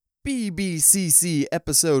BBCC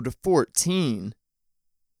episode 14.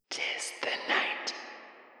 'Tis the night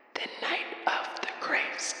of the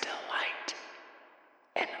grave's delight,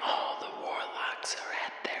 and all the warlocks are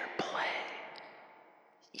at their play.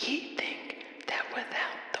 Ye think that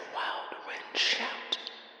without the wild wind shout,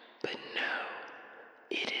 but no,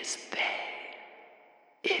 it is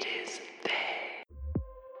they, it is they.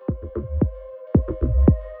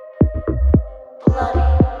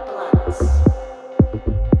 Bloody blunts.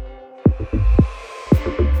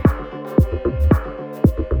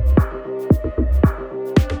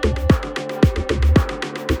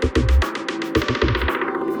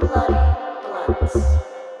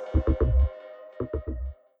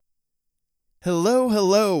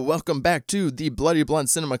 Hello, welcome back to the Bloody Blunt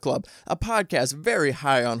Cinema Club, a podcast very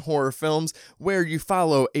high on horror films where you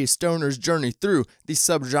follow a stoner's journey through the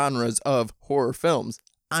subgenres of horror films.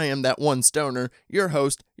 I am that one stoner, your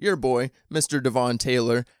host, your boy, Mr. Devon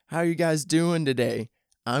Taylor. How you guys doing today?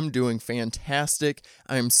 I'm doing fantastic.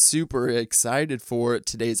 I'm super excited for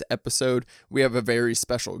today's episode. We have a very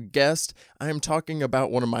special guest. I'm talking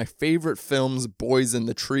about one of my favorite films, Boys in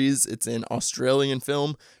the Trees. It's an Australian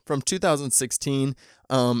film from 2016.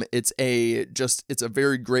 It's a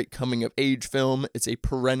very great coming of age film. It's a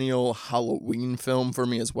perennial Halloween film for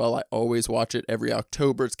me as well. I always watch it every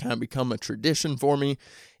October. It's kind of become a tradition for me.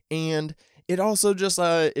 And it also just,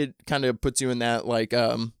 it kind of puts you in that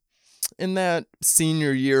in that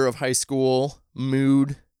senior year of high school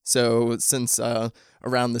mood. So since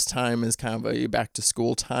around this time is kind of a back to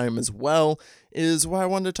school time as well, is why I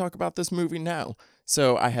wanted to talk about this movie now.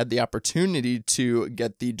 So I had the opportunity to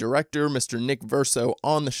get the director, Mr. Nick Verso,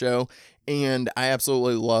 on the show, and I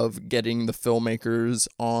absolutely love getting the filmmakers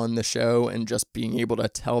on the show and just being able to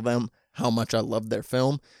tell them how much I love their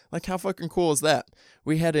film. Like, how fucking cool is that?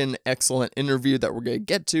 We had an excellent interview that we're going to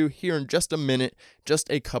get to here in just a minute.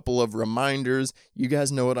 Just a couple of reminders. You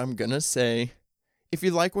guys know what I'm going to say. If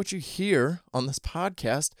you like what you hear on this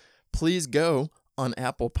podcast, please go on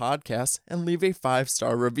Apple Podcasts and leave a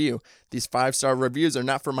 5-star review. These 5-star reviews are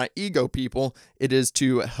not for my ego, people. It is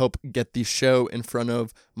to help get the show in front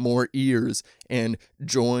of more ears and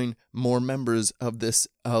join more members of this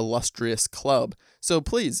illustrious club. So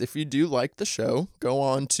please, if you do like the show, go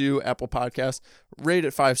on to Apple Podcasts, rate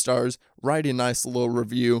it 5 stars, write a nice little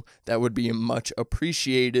review. That would be much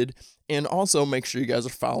appreciated. And also make sure you guys are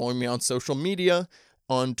following me on social media,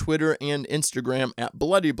 on Twitter and Instagram at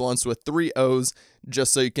Bloody Blunts with 3 O's,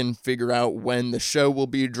 just so you can figure out when the show will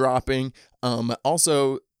be dropping.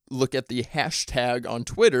 Also, look at the hashtag on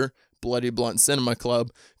Twitter, Bloody Blunt Cinema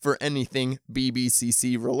Club, for anything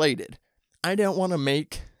BBCC related. I don't want to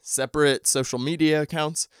make separate social media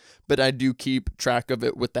accounts, but I do keep track of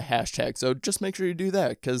it with the hashtag. So just make sure you do that,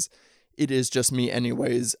 because it is just me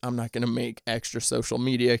anyways. I'm not going to make extra social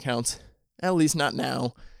media accounts, at least not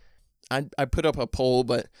now. I put up a poll,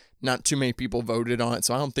 but not too many people voted on it,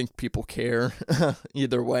 so I don't think people care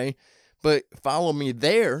either way. But follow me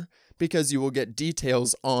there, because you will get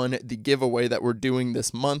details on the giveaway that we're doing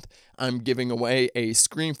this month. I'm giving away a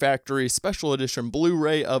Scream Factory Special Edition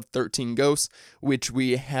Blu-ray of 13 Ghosts, which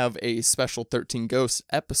we have a special 13 Ghosts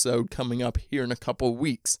episode coming up here in a couple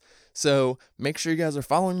weeks. So make sure you guys are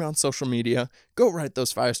following me on social media. Go write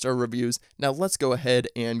those 5-star reviews. Now let's go ahead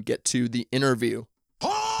and get to the interview.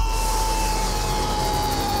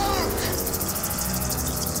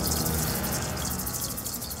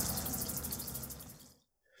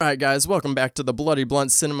 Alright guys, welcome back to the Bloody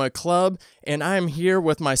Blunt Cinema Club, and I'm here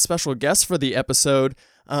with my special guest for the episode.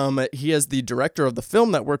 He is the director of the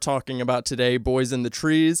film that we're talking about today, Boys in the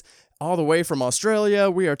Trees. All the way from Australia,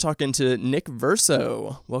 we are talking to Nick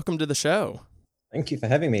Verso. Welcome to the show. Thank you for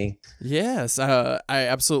having me. Yes, I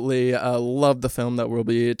absolutely love the film that we'll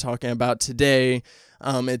be talking about today.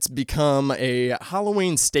 It's become a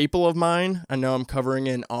Halloween staple of mine. I know I'm covering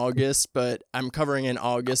in August, but I'm covering in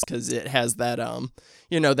August because it has that,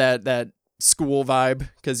 that school vibe.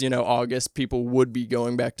 Because, August, people would be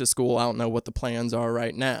going back to school. I don't know what the plans are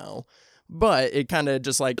right now. But it kind of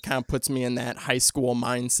just puts me in that high school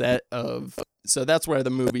mindset of, so that's where the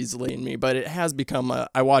movies lead me. But it has become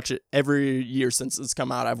I watch it every year since it's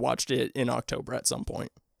come out. I've watched it in October at some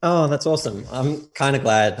point. Oh, that's awesome. I'm kind of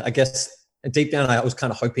glad. I guess deep down, I was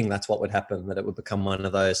kind of hoping that's what would happen, that it would become one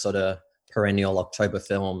of those sort of perennial October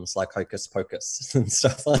films like Hocus Pocus and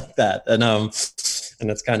stuff like that. And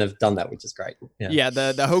it's kind of done that, which is great. Yeah,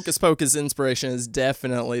 the Hocus Pocus inspiration is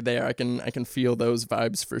definitely there. I can feel those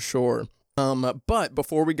vibes for sure. But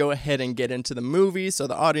before we go ahead and get into the movie so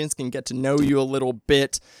the audience can get to know you a little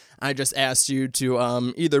bit, I just asked you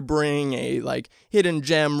to either bring a like hidden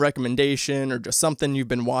gem recommendation or just something you've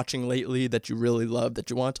been watching lately that you really love that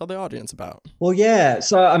you want to tell the audience about. Well, yeah.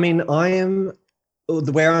 So, I mean,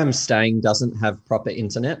 where I'm staying doesn't have proper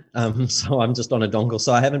internet. So I'm just on a dongle.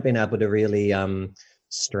 So I haven't been able to really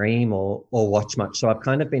stream or watch much. So I've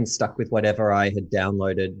kind of been stuck with whatever I had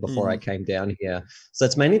downloaded before I came down here. So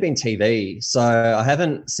it's mainly been TV. So I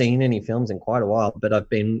haven't seen any films in quite a while, but I've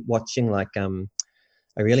been watching like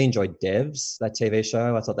I really enjoyed Devs, that TV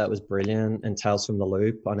show. I thought that was brilliant, and Tales from the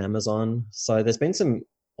Loop on Amazon. So there's been some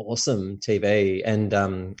awesome TV, and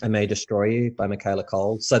I May Destroy You by Michaela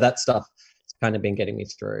Cole. So that stuff has kind of been getting me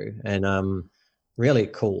through, and really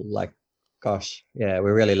cool. Like, gosh, yeah,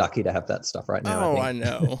 we're really lucky to have that stuff right now. I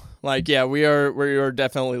know. Like, yeah, we are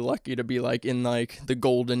definitely lucky to be like in like the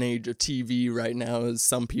golden age of TV right now, as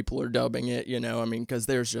some people are dubbing it, you know. I mean, because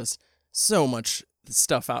there's just so much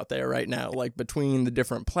stuff out there right now, like between the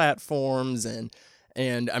different platforms and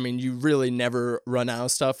I mean, you really never run out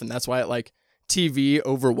of stuff, and that's why like TV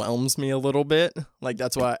overwhelms me a little bit. Like,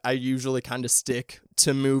 that's why I usually kind of stick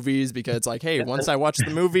to movies, because it's like, hey, once I watch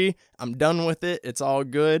the movie, I'm done with it. It's all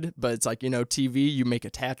good. But it's like, you know, TV, you make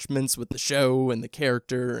attachments with the show and the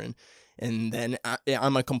character, and then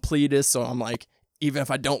I'm a completist, so I'm like, even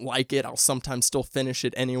if I don't like it, I'll sometimes still finish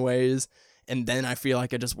it anyways. And then I feel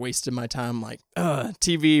like I just wasted my time. Like,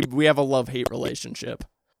 TV, we have a love-hate relationship.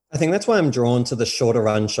 I think that's why I'm drawn to the shorter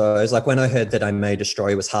run shows. Like when I heard that I May Destroy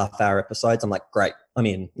You was half-hour episodes, I'm like, great, I'm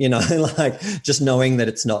in. You know, like just knowing that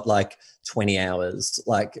it's not like 20 hours,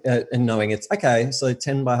 like, and knowing it's okay. So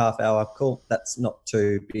 10 by half hour, cool. That's not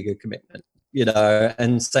too big a commitment, you know.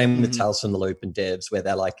 And same with Tales from the Loop and Devs, where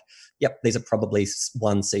they're like, yep, these are probably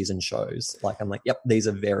one season shows. Like, I'm like, yep, these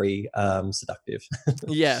are very seductive.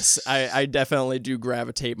 Yes, I definitely do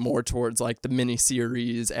gravitate more towards like the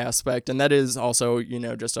miniseries aspect. And that is also, you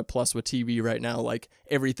know, just a plus with TV right now. Like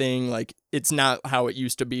everything, like it's not how it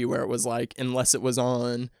used to be, where it was like, unless it was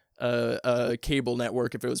on a cable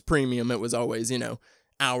network, if it was premium, it was always, you know,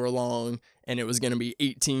 hour long, and it was going to be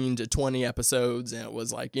 18 to 20 episodes, and it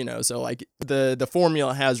was like, you know, so like the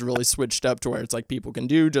formula has really switched up to where it's like people can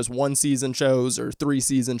do just 1 season shows or 3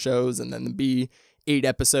 season shows, and then be 8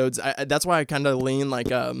 episodes. That's why I kind of lean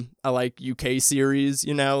like I like UK series,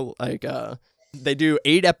 you know, like they do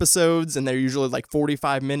 8 episodes and they're usually like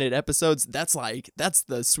 45-minute episodes. That's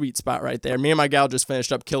the sweet spot right there. Me and my gal just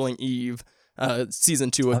finished up Killing Eve,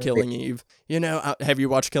 season 2 of Killing Eve. You know, have you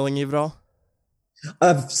watched Killing Eve at all?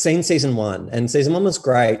 I've seen season 1, and season 1 was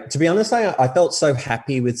great. To be honest, I felt so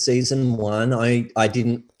happy with season 1. I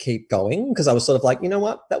didn't keep going because I was sort of like, you know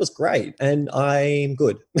what, that was great, and I'm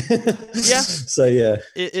good. Yeah. So yeah,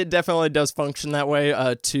 it definitely does function that way.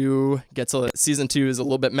 Season 2 is a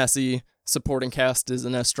little bit messy. Supporting cast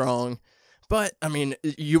isn't as strong, but I mean,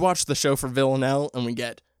 you watch the show for Villanelle, and we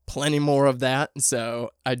get plenty more of that.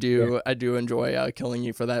 So I do enjoy Killing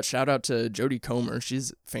You for that. Shout out to Jodie Comer.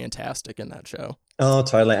 She's fantastic in that show. Oh,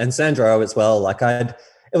 totally. And Sandra Oh as well. Like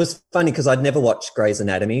it was funny because I'd never watched Grey's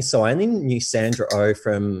Anatomy, so I only knew Sandra Oh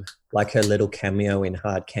from like her little cameo in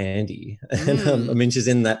Hard Candy. And I mean, she's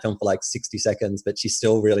in that film for like 60 seconds, but she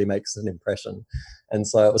still really makes an impression. And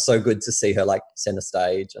so it was so good to see her like center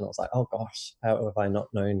stage. And I was like, oh gosh, how have I not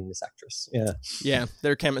known this actress? Yeah. Yeah,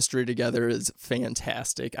 their chemistry together is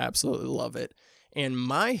fantastic. I absolutely love it. And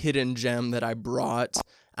my hidden gem that I brought,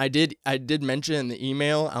 I did mention in the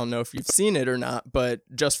email. I don't know if you've seen it or not, but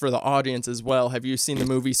just for the audience as well, have you seen the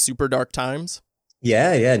movie Super Dark Times?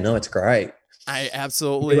 Yeah. No, it's great. I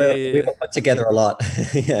absolutely. We were put together a lot.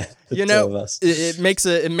 Yeah. You know, it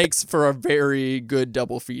makes for a very good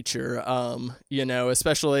double feature. You know,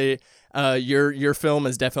 especially your film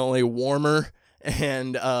is definitely warmer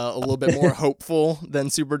and a little bit more hopeful than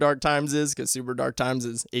Super Dark Times is, because Super Dark Times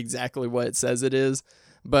is exactly what it says it is.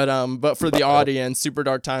 But for the audience, Super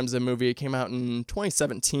Dark Times, the movie, it came out in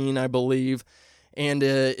 2017, I believe. And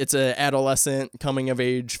it's an adolescent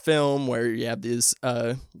coming-of-age film where you have this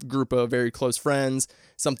group of very close friends.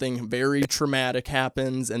 Something very traumatic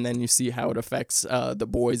happens, and then you see how it affects the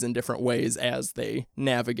boys in different ways as they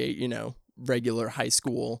navigate, you know, regular high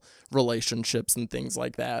school relationships and things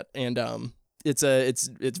like that. And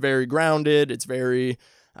it's very grounded. It's very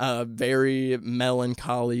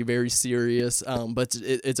melancholy, very serious, but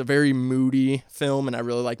it's a very moody film, and I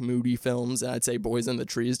really like moody films, and I'd say Boys in the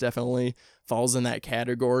Trees definitely falls in that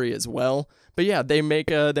category as well. But yeah, they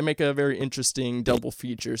make a very interesting double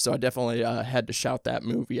feature, so I definitely had to shout that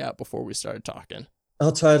movie out before we started talking. Oh,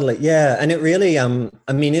 totally. Yeah. And it really, I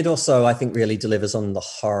mean, it also, I think, really delivers on the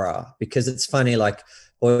horror because it's funny, like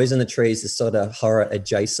Boys in the Trees is sort of horror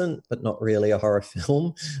adjacent, but not really a horror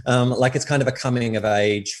film. Like it's kind of a coming of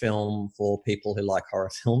age film for people who like horror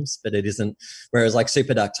films, but it isn't. Whereas like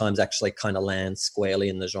Super Dark Times actually kind of lands squarely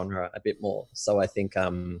in the genre a bit more. So I think,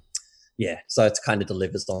 yeah, so it's kind of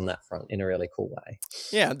delivers on that front in a really cool way.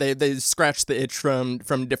 Yeah, they scratch the itch from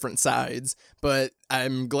different sides, but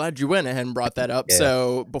I'm glad you went ahead and brought that up. Yeah.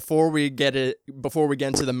 So before we get into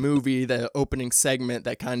the movie, the opening segment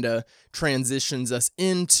that kind of transitions us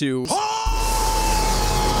into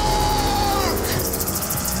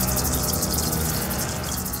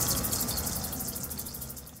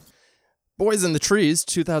Boys in the Trees,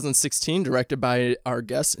 2016, directed by our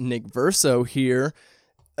guest Nick Verso here.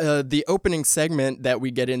 The opening segment that we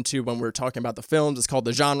get into when we're talking about the films is called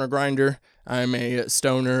the genre grinder. I'm a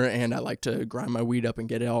stoner and I like to grind my weed up and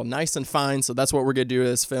get it all nice and fine. So that's what we're going to do with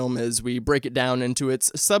this film is we break it down into its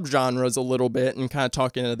subgenres a little bit and kind of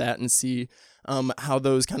talk into that and see how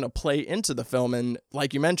those kind of play into the film. And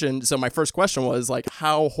like you mentioned, so my first question was like,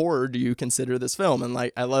 how horror do you consider this film? And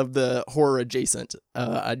like, I love the horror adjacent.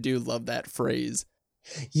 I do love that phrase.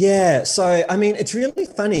 Yeah, so I mean, it's really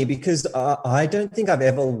funny because I don't think I've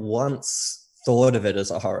ever once thought of it as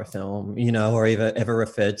a horror film, you know, or ever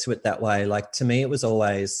referred to it that way. Like to me, it was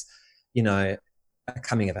always, you know, a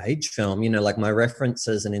coming of age film. You know, like my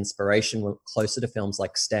references and inspiration were closer to films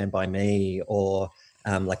like Stand By Me or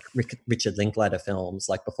like Richard Linklater films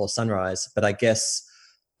like Before Sunrise. But I guess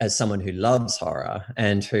as someone who loves horror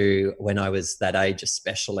and who, when I was that age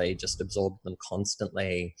especially, just absorbed them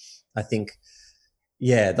constantly, I think,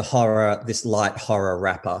 yeah, the horror, this light horror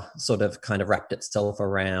wrapper sort of kind of wrapped itself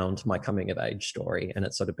around my coming of age story. And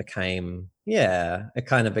it sort of became, it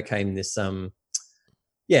kind of became this, I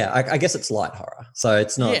guess it's light horror. So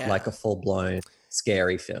it's not like a full blown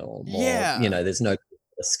scary film or, you know, there's no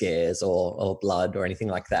scares or blood or anything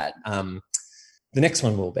like that. The next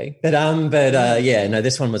one will be, but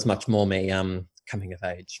this one was much more me, coming of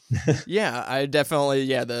age. Yeah, I definitely,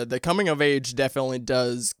 the coming of age definitely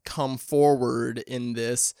does come forward in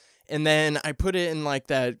this. And then I put it in like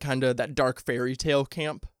that kind of that dark fairy tale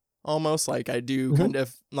camp almost, like I do kind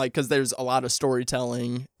of like, because there's a lot of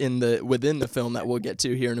storytelling within the film that we'll get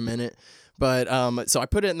to here in a minute. But so I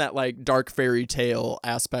put it in that like dark fairy tale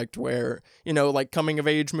aspect where, you know, like coming of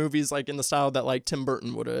age movies like in the style that like Tim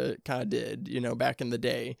Burton would have kind of did, you know, back in the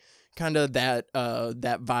day, kind of that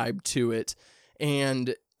vibe to it.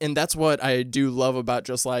 And that's what I do love about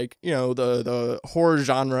just like, you know, the horror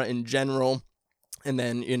genre in general. And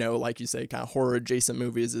then, you know, like you say, kind of horror adjacent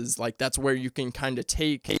movies is like, that's where you can kind of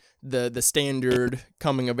take the standard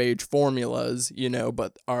coming of age formulas, you know,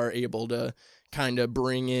 but are able to kind of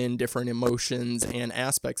bring in different emotions and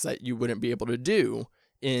aspects that you wouldn't be able to do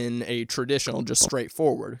in a traditional, just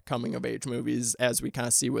straightforward coming of age movies, as we kind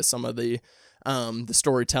of see with some of the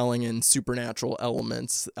storytelling and supernatural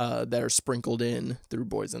elements that are sprinkled in through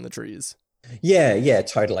Boys in the Trees. Yeah,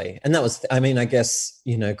 totally. And that was, I mean, I guess,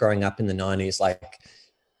 you know, growing up in the 90s, like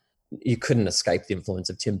you couldn't escape the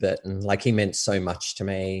influence of Tim Burton. Like he meant so much to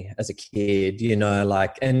me as a kid, you know,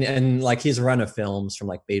 like, and like his run of films from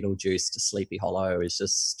like Beetlejuice to Sleepy Hollow is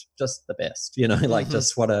just the best, you know, like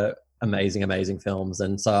just what a amazing films.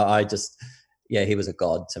 And so I just, he was a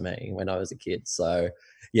god to me when I was a kid. So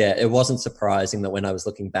yeah, it wasn't surprising that when I was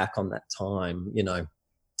looking back on that time, you know,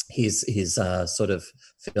 his sort of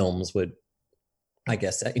films would, I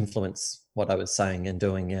guess, influence what I was saying and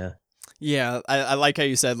doing. Yeah, I like how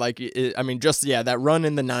you said, like, that run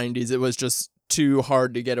in the 90s, it was just too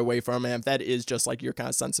hard to get away from. And if that is just like your kind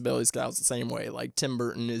of sensibilities, because I was the same way. Like Tim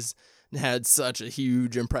Burton had such a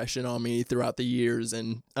huge impression on me throughout the years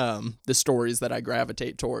and the stories that I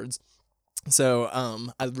gravitate towards. So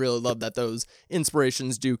I really love that those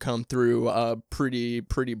inspirations do come through pretty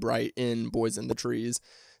bright in Boys in the Trees.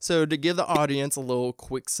 So to give the audience a little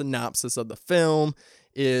quick synopsis of the film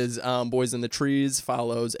is Boys in the Trees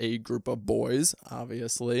follows a group of boys,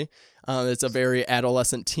 obviously. It's a very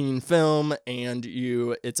adolescent teen film, and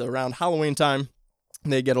it's around Halloween time.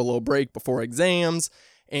 They get a little break before exams.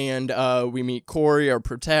 And we meet Corey, our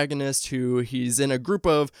protagonist, who he's in a group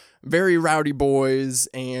of very rowdy boys,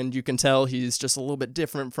 and you can tell he's just a little bit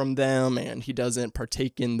different from them, and he doesn't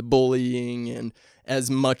partake in the bullying and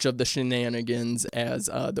as much of the shenanigans as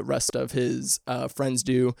the rest of his friends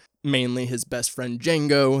do. Mainly his best friend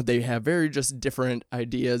Django. They have very just different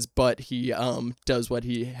ideas, but he does what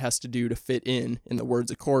he has to do to fit in the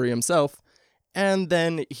words of Corey himself. And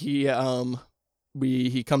then he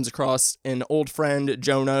comes across an old friend,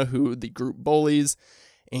 Jonah, who the group bullies,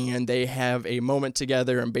 and they have a moment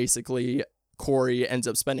together, and basically Corey ends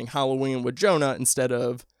up spending Halloween with Jonah instead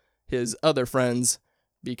of his other friends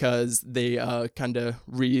because they kind of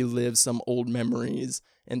relive some old memories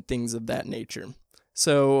and things of that nature.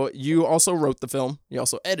 So you also wrote the film. You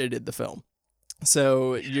also edited the film.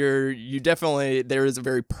 So you definitely, there is a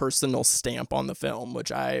very personal stamp on the film,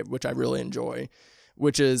 which I really enjoy,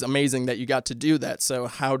 which is amazing that you got to do that. So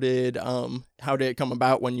how did it come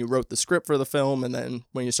about when you wrote the script for the film and then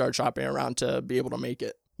when you started shopping around to be able to make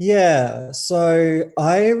it? Yeah, so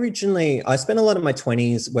I spent a lot of my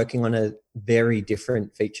 20s working on a very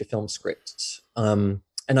different feature film script.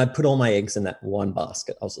 And I put all my eggs in that one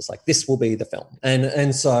basket. I was just like, this will be the film.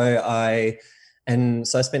 And so I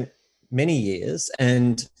spent many years,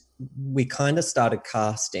 and we kind of started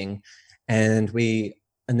casting, and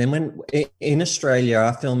then when in Australia,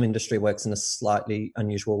 our film industry works in a slightly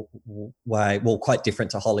unusual way, well, quite different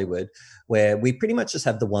to Hollywood, where we pretty much just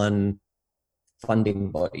have the one funding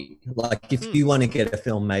body. Like if you want to get a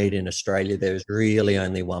film made in Australia, there's really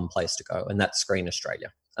only one place to go, and that's Screen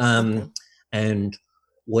Australia. And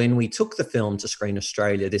when we took the film to Screen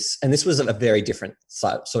Australia, this was a very different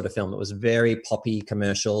sort of film. It was very poppy,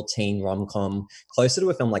 commercial, teen rom-com, closer to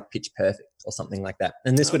a film like Pitch Perfect or something like that.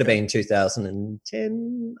 And this would have been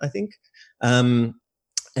 2010, I think. And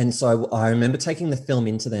so I remember taking the film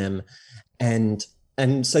into them, and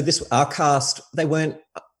so our cast, they weren't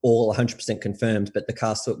all 100% confirmed, but the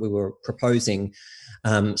cast that we were proposing,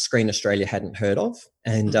 Screen Australia hadn't heard of.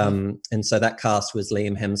 And so that cast was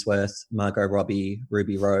Liam Hemsworth, Margot Robbie,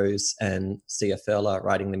 Ruby Rose, and Sia Furler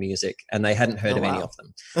writing the music. And they hadn't heard of any of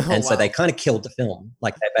them. So they kind of killed the film.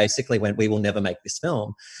 Like they basically went, we will never make this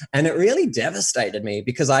film. And it really devastated me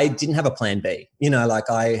because I didn't have a plan B. You know, like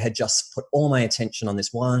I had just put all my attention on this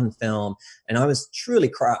one film and I was truly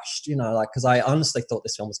crushed, you know, like, because I honestly thought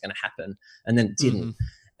this film was going to happen and then it didn't.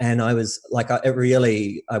 And I was like, I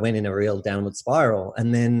went in a real downward spiral.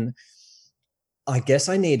 And then I guess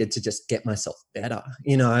I needed to just get myself better,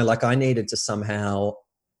 you know, like I needed to somehow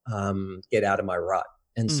get out of my rut.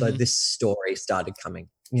 And so this story started coming,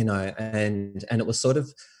 you know, and it was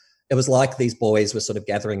it was like these boys were sort of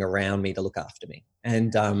gathering around me to look after me.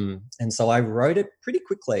 And so I wrote it pretty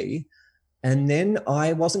quickly. And then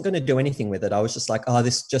I wasn't going to do anything with it. I was just like, oh,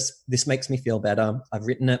 this makes me feel better. I've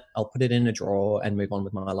written it. I'll put it in a drawer and move on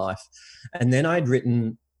with my life. And then I'd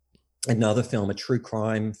written another film, a true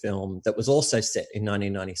crime film that was also set in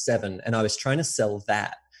 1997. And I was trying to sell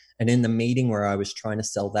that. And in the meeting where I was trying to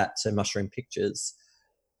sell that to Mushroom Pictures,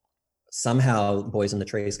 somehow Boys in the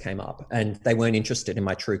Trees came up and they weren't interested in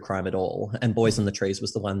my true crime at all. And Boys in the Trees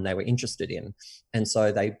was the one they were interested in. And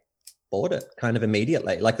so they bought it kind of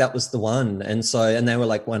immediately. Like that was the one. And they were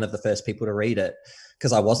like one of the first people to read it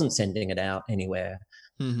because I wasn't sending it out anywhere.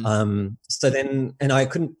 So then, and I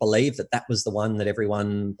couldn't believe that was the one that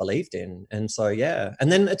everyone believed in. And so, yeah.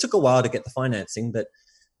 And then it took a while to get the financing, but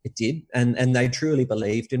it did. And they truly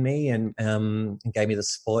believed in me and gave me the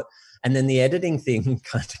support. And then the editing thing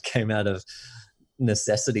kind of came out of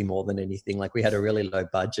necessity more than anything. Like we had a really low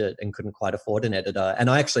budget and couldn't quite afford an editor. And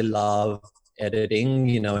I actually love editing,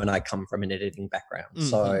 you know, and I come from an editing background.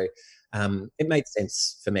 So it made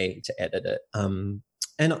sense for me to edit it.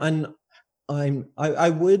 And I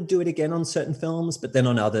would do it again on certain films, but then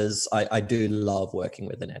on others, I do love working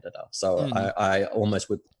with an editor. So I almost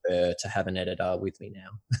would prefer to have an editor with me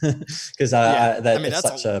now because that's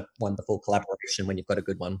such a wonderful collaboration when you've got a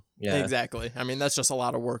good one. Yeah, exactly. I mean, that's just a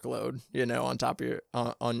lot of workload, you know, on top of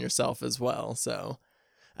on yourself as well. So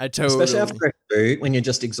especially after a shoot when you're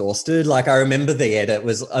just exhausted. Like I remember the edit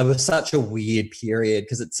was such a weird period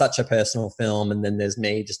because it's such a personal film, and then there's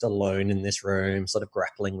me just alone in this room, sort of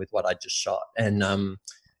grappling with what I just shot, and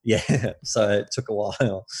so it took a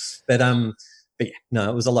while, but yeah, no,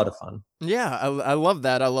 it was a lot of fun. Yeah, I love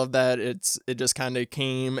that. I love that it just kind of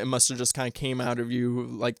came. It must have just kind of came out of you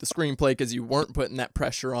like the screenplay because you weren't putting that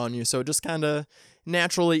pressure on you, so it just kind of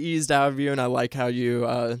naturally eased out of you. And I like how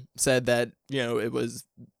you said that, you know,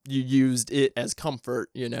 you used it as comfort,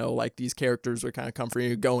 you know, like these characters were kind of comforting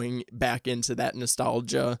you, going back into that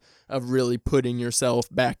nostalgia of really putting yourself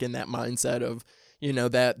back in that mindset of, you know,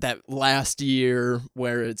 that last year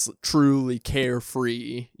where it's truly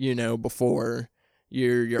carefree, you know, before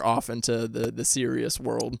you're off into the serious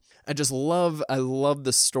world. I love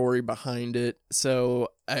the story behind it. So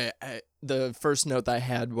the first note that I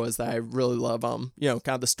had was that I really love you know,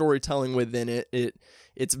 kind of the storytelling within it.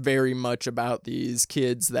 It's very much about these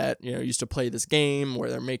kids that, you know, used to play this game where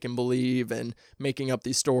they're making believe and making up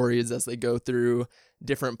these stories as they go through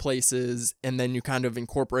different places, and then you kind of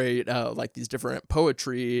incorporate like these different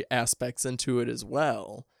poetry aspects into it as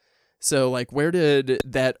well. So like, where did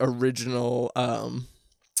that original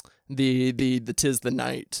the "'Tis the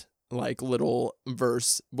Night" like little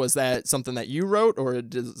verse, was that something that you wrote, or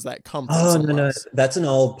does that come from someone else? That's an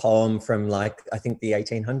old poem from like I think the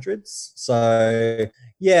 1800s. So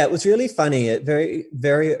yeah, it was really funny. Very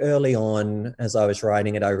very early on, as I was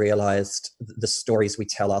writing it, I realized the stories we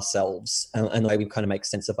tell ourselves and the way we kind of make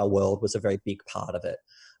sense of our world was a very big part of it.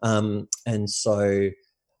 And so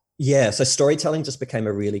yeah, so storytelling just became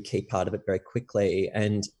a really key part of it very quickly.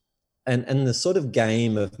 And the sort of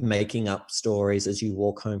game of making up stories as you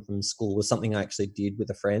walk home from school was something I actually did with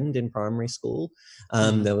a friend in primary school.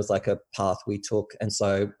 There was like a path we took, and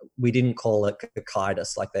so we didn't call it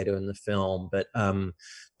Cocytus like they do in the film, but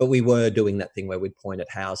we were doing that thing where we'd point at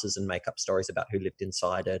houses and make up stories about who lived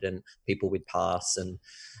inside it and people we'd pass,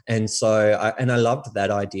 and so I loved that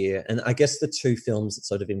idea. And I guess the two films that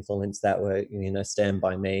sort of influenced that were, you know, Stand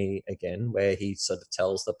By Me again, where he sort of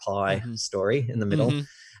tells the pie story in the middle.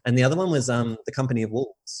 And the other one was The Company of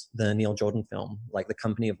Wolves, the Neil Jordan film. Like The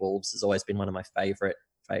Company of Wolves has always been one of my favorite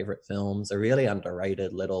films, a really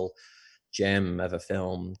underrated little gem of a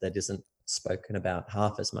film that isn't spoken about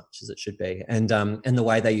half as much as it should be. And the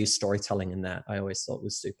way they use storytelling in that, I always thought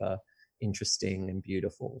was super interesting and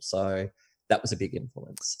beautiful. So that was a big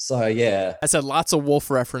influence. So yeah. I said lots of wolf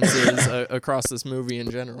references across this movie in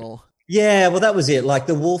general. Yeah, well, that was it. Like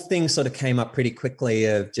the wolf thing sort of came up pretty quickly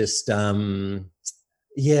of just,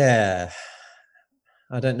 yeah,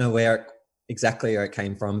 I don't know exactly where it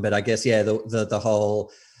came from, but I guess, yeah, the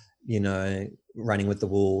whole, you know, running with the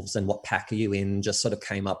wolves and what pack are you in just sort of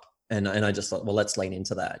came up. And I just thought, well, let's lean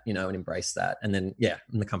into that, you know, and embrace that. And then, yeah,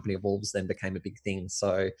 and The Company of Wolves then became a big thing.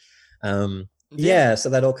 So, yeah, so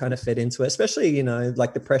that all kind of fed into it, especially, you know,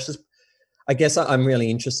 like the pressures. I guess I'm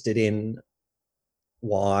really interested in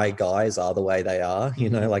why guys are the way they are, you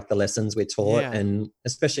know, like the lessons we're taught. Yeah. And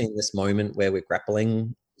especially in this moment where we're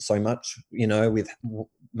grappling so much, you know, with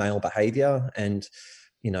male behavior and,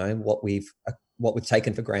 you know, what we've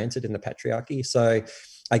taken for granted in the patriarchy. So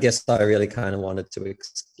I guess I really kind of wanted to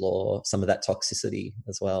explore some of that toxicity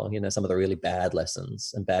as well, you know, some of the really bad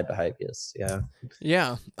lessons and bad behaviors. Yeah.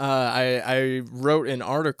 Yeah. I wrote an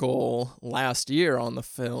article last year on the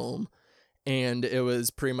film, and it was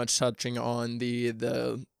pretty much touching on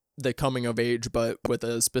the coming of age, but with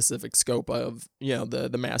a specific scope of, you know,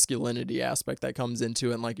 the masculinity aspect that comes into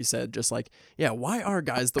it. And like you said, just like, yeah, why are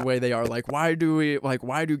guys the way they are? Like, why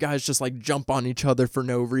do guys just like jump on each other for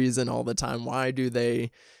no reason all the time? Why do they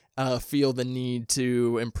feel the need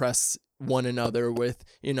to impress one another with,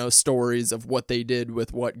 you know, stories of what they did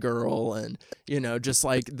with what girl, and, you know, just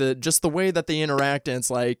like the way that they interact. And it's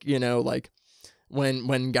like, you know, like,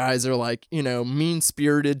 when guys are like, you know,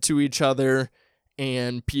 mean-spirited to each other,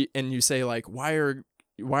 and you say like, why are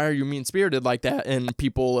you mean-spirited like that? And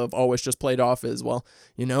people have always just played off as, well,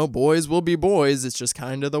 you know, boys will be boys. It's just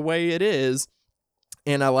kind of the way it is.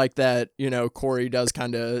 And I like that, you know, Corey does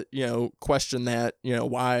kind of, you know, question that, you know,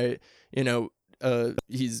 why, you know,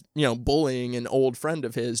 he's, you know, bullying an old friend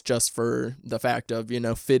of his just for the fact of, you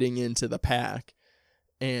know, fitting into the pack.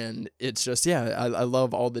 And it's just, yeah, I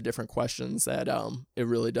love all the different questions that it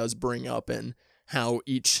really does bring up, and how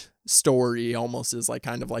each story almost is like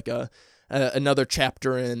kind of like another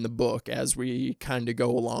chapter in the book as we kind of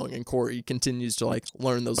go along, and Corey continues to like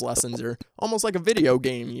learn those lessons, or almost like a video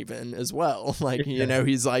game even as well. Like, you know,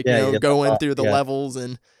 he's like, you know, going through the levels,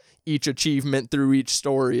 and each achievement through each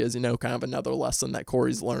story is, you know, kind of another lesson that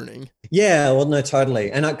Corey's learning. Yeah, well, no,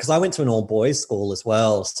 totally. And because I went to an all boys school as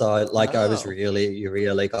well. So like you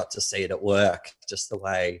really got to see it at work, just the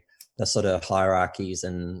way the sort of hierarchies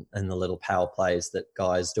and the little power plays that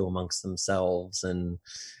guys do amongst themselves. And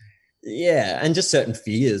yeah, and just certain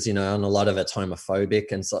fears, you know, and a lot of it's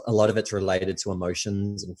homophobic, and so a lot of it's related to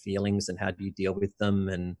emotions and feelings and how do you deal with them.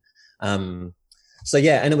 And so,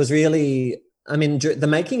 yeah, and it was really, I mean, the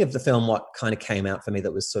making of the film, what kind of came out for me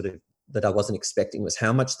that was sort of, that I wasn't expecting, was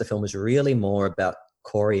how much the film was really more about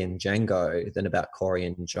Corey and Django than about Corey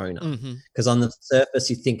and Jonah. Because on the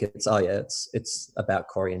surface you think it's about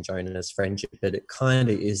Corey and Jonah's friendship, but it kind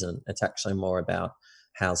of isn't. It's actually more about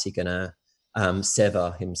how's he gonna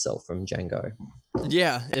sever himself from Django.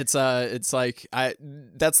 Yeah, it's like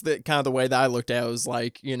that's the kind of the way that I looked at it. Was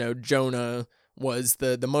like, you know, Jonah was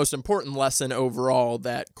the most important lesson overall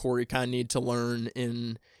that Corey kind of need to learn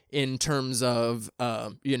in terms of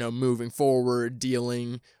you know, moving forward,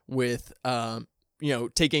 dealing with you know,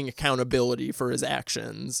 taking accountability for his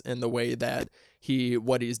actions, and the way that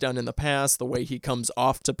what he's done in the past, the way he comes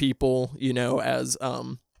off to people, you know, as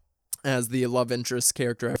the love interest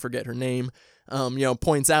character, I forget her name, you know,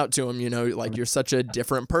 points out to him, you know, like, you're such a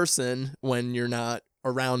different person when you're not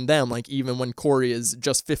around them. Like even when Corey is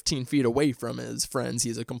just 15 feet away from his friends,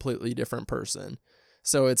 he's a completely different person.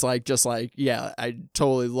 So it's like, just like, yeah, I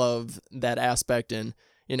totally love that aspect. And,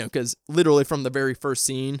 you know, because literally from the very first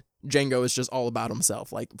scene, Django is just all about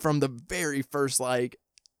himself. Like from the very first, like,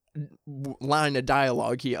 line of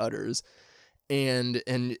dialogue he utters. And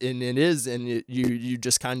it is, and you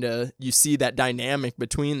just kind of, you see that dynamic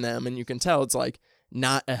between them, and you can tell it's like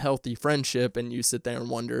not a healthy friendship. And you sit there and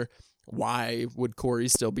wonder, why would Corey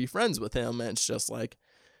still be friends with him? And it's just like,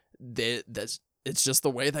 it's just the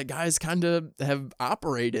way that guys kind of have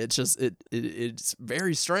operated. It's just, it's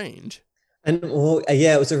very strange. And well,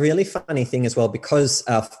 yeah, it was a really funny thing as well, because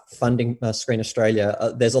our funding, Screen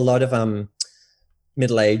Australia, there's a lot of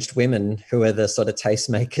middle-aged women who are the sort of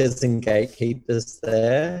tastemakers and gatekeepers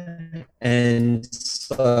there. And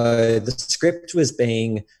so the script was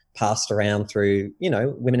being passed around through, you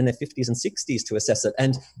know, women in their 50s and 60s to assess it.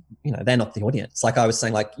 And, you know, they're not the audience. Like I was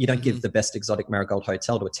saying, like, you don't give the best exotic Marigold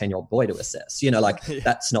Hotel to a 10-year-old boy to assess, you know, like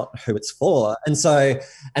that's not who it's for. And so,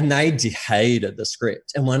 and they hated the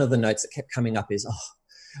script. And one of the notes that kept coming up is, oh,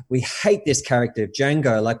 we hate this character of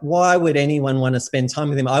Django. Like, why would anyone want to spend time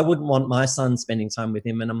with him? I wouldn't want my son spending time with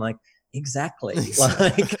him. And I'm like, exactly.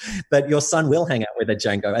 Like, but your son will hang out with a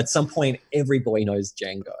Django. At some point, every boy knows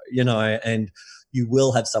Django, you know, and you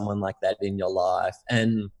will have someone like that in your life.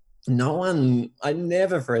 And I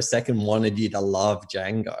never for a second wanted you to love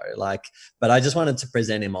Django, like, but I just wanted to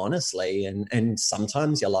present him honestly. And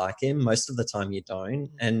sometimes you like him, most of the time you don't.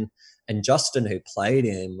 And Justin, who played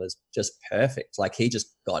him, was just perfect. Like he just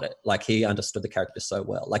got it. Like he understood the character so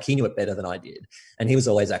well. Like he knew it better than I did. And he was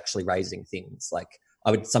always actually raising things. Like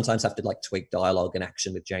I would sometimes have to like tweak dialogue and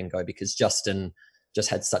action with Django, because Justin just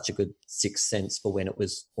had such a good sixth sense for when it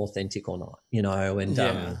was authentic or not, you know,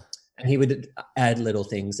 and he would add little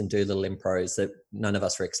things and do little impros that none of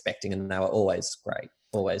us were expecting, and they were always great,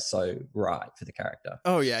 always so right for the character.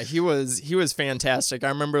 Oh yeah, he was fantastic. I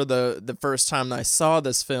remember the first time I saw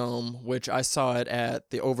this film, which I saw it at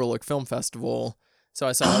the Overlook Film Festival. So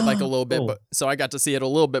I saw it like a little bit, but so I got to see it a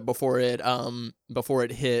little bit before it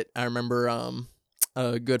hit. I remember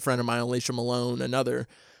a good friend of mine, Alicia Malone, another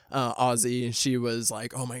Aussie, she was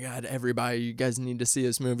like, oh my God, everybody, you guys need to see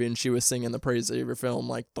this movie. And she was singing the praises of your film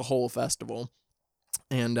like the whole festival.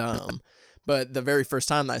 And but the very first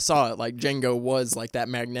time that I saw it, like Django was like that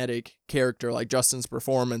magnetic character. Like Justin's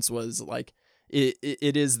performance was like, it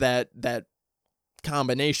is that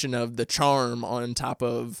combination of the charm on top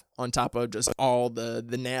of just all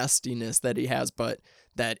the nastiness that he has, but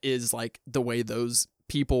that is like the way those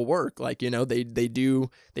people work. Like, you know,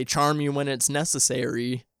 they charm you when it's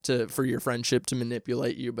necessary for your friendship to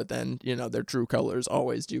manipulate you, but then, you know, their true colors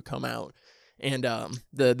always do come out. And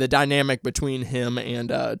the dynamic between him and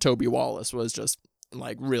Toby Wallace was just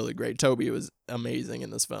like really great. Toby was amazing in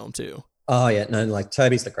this film too. Oh yeah, no, like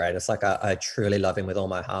Toby's the greatest. Like I truly love him with all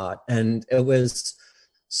my heart. And it was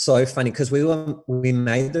so funny because we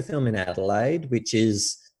made the film in Adelaide, which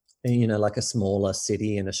is, you know, like a smaller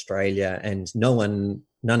city in Australia, and none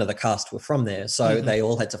of the cast were from there. So they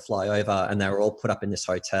all had to fly over, and they were all put up in this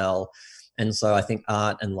hotel. And so I think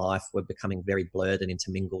art and life were becoming very blurred and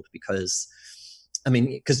intermingled because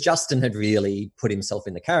Justin had really put himself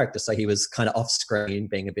in the character. So he was kind of off screen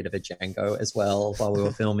being a bit of a Django as well while we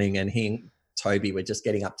were filming. And he and Toby were just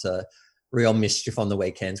getting up to real mischief on the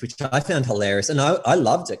weekends, which I found hilarious. And I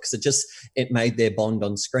loved it because it made their bond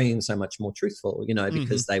on screen so much more truthful, you know,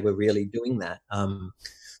 because they were really doing that.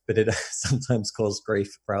 But it sometimes caused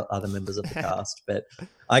grief for other members of the cast. But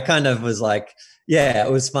I kind of was like, yeah,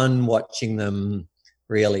 it was fun watching them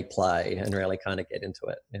really play and really kind of get into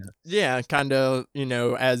it. Yeah, kind of, you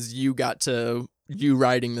know, as you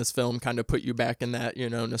writing this film kind of put you back in that, you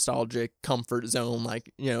know, nostalgic comfort zone.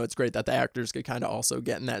 Like, you know, it's great that the actors could kind of also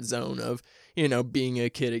get in that zone of, you know, being a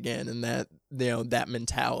kid again, and that, you know, that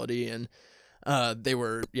mentality. And they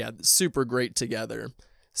were, super great together.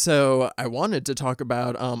 So I wanted to talk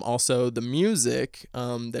about also the music.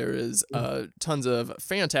 There is tons of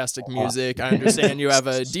fantastic music. I understand you have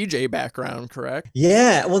a DJ background, correct?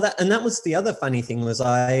 Yeah, well, that was the other funny thing was so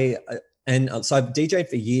I've DJed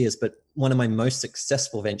for years, but one of my most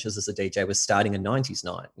successful ventures as a DJ was starting a 90s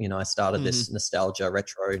night. You know, I started this nostalgia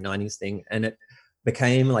retro 90s thing, and it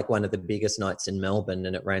became like one of the biggest nights in Melbourne,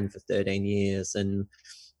 and it ran for 13 years. And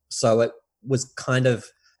so it was kind of,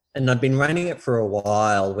 and I'd been running it for a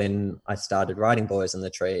while when I started writing Boys in the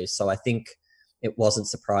Trees. So I think it wasn't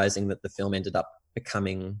surprising that the film ended up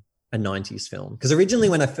becoming a 90s film. Because originally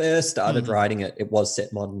when I first started writing it, it was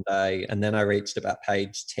set modern day. And then I reached about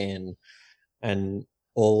page 10 and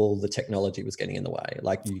all the technology was getting in the way,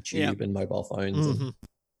 like YouTube and mobile phones.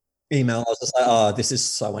 email. I was just like, oh, this is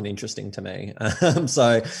so uninteresting to me.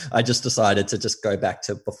 So I just decided to just go back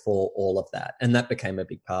to before all of that. And that became a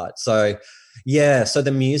big part. So yeah, so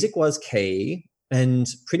the music was key. And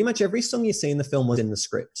pretty much every song you see in the film was in the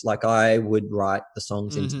script. Like I would write the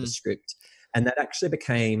songs into the script. And that actually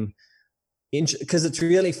became, because it's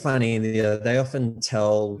really funny. They often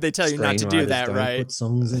tell you not to do that, don't right? put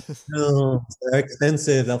songs in films. They're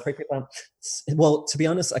expensive. They'll freak people out. Well, to be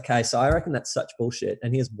honest, okay, so I reckon that's such bullshit,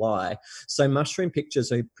 and here's why. So Mushroom Pictures,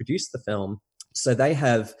 who produced the film, so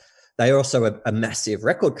they're also a massive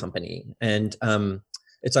record company, and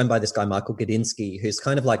it's owned by this guy Michael Gudinski, who's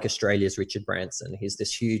kind of like Australia's Richard Branson. He's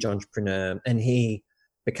this huge entrepreneur, and he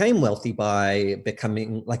became wealthy by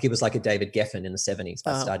becoming, like, he was like a David Geffen in the 70s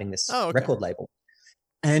by starting this record label.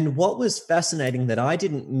 And what was fascinating that I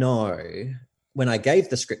didn't know when I gave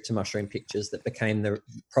the script to Mushroom Pictures, that became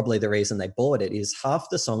probably the reason they bought it, is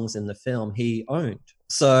half the songs in the film he owned.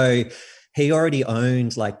 So he already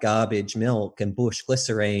owned like Garbage Milk and Bush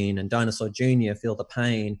Glycerine and Dinosaur Jr., Feel the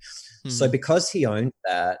Pain. So because he owned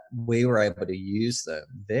that, we were able to use them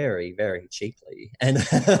very, very cheaply, and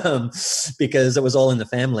because it was all in the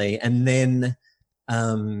family. And then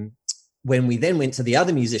when we then went to the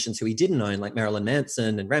other musicians who he didn't own, like Marilyn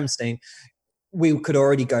Manson and Rammstein, we could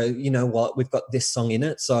already go, you know what, we've got this song in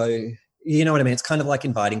it. So you know what I mean? It's kind of like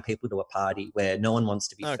inviting people to a party where no one wants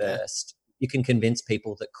to be first. You can convince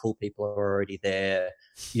people that cool people are already there.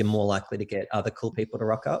 You're more likely to get other cool people to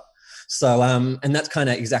rock up. So, and that's kind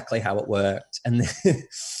of exactly how it worked. And then,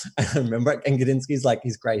 I remember, and Gudinski's like,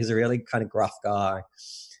 he's great. He's a really kind of gruff guy.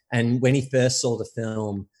 And when he first saw the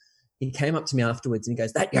film, he came up to me afterwards and he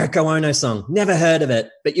goes, "That Yoko Ono song, never heard of it,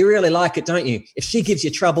 but you really like it, don't you? If she gives you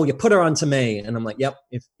trouble, you put her on to me." And I'm like, yep,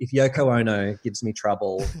 if Yoko Ono gives me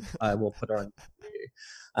trouble, I will put her on to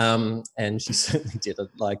you. And she certainly did it.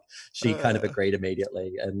 Like, she kind of agreed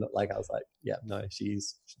immediately, and like I was like, yeah, no,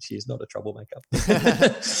 she's not a troublemaker.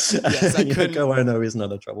 Yes, Yoko Ono is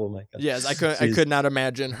not a troublemaker. Yes, I could not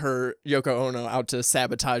imagine Yoko Ono out to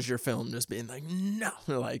sabotage your film, just being like, no,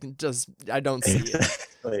 like, just, I don't see it.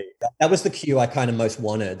 That was the cue I kind of most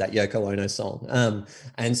wanted, that Yoko Ono song.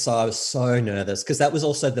 And so I was so nervous, because that was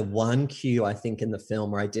also the one cue, I think, in the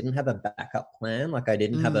film where I didn't have a backup plan. Like, I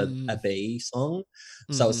didn't have a B song.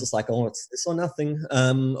 So I was just like, oh, it's this or nothing.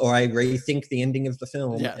 Or I rethink the ending of the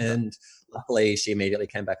film. Yeah. And luckily she immediately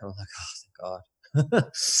came back and I was like, oh, thank God.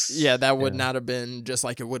 Yeah, that would not have been just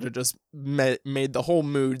like, it would have just made the whole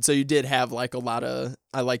mood. So you did have like a lot of,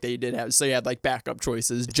 I like that you did have, so you had like backup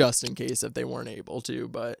choices just in case if they weren't able to.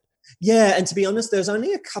 But yeah, and to be honest, there's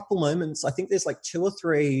only a couple moments. I think there's like 2 or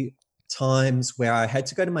 3 times where I had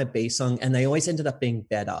to go to my B song, and they always ended up being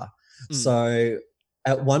better. So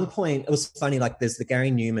at one point, it was funny, like, there's the Gary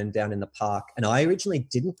Newman Down in the Park, and I originally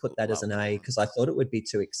didn't put that as an A because I thought it would be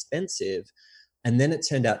too expensive. And then it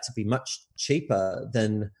turned out to be much cheaper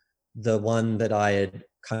than the one that I had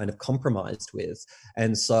kind of compromised with.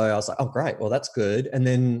 And so I was like, oh, great. Well, that's good. And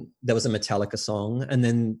then there was a Metallica song.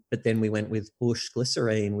 But then we went with Bush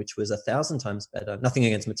Glycerine, which was 1,000 times better. Nothing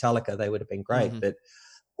against Metallica. They would have been great. But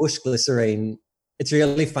Bush Glycerine, it's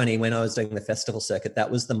really funny. When I was doing the festival circuit, that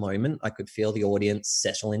was the moment I could feel the audience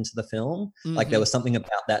settle into the film. Like, there was something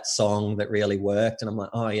about that song that really worked. And I'm like,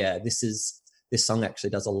 oh yeah, this song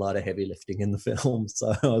actually does a lot of heavy lifting in the film.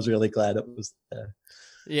 So I was really glad it was there.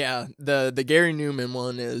 Yeah, the Gary Newman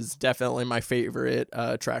one is definitely my favorite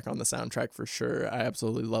track on the soundtrack for sure. I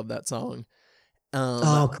absolutely love that song.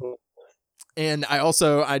 Oh, cool. And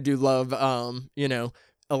I do love,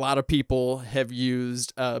 a lot of people have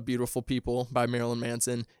used Beautiful People by Marilyn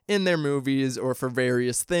Manson in their movies or for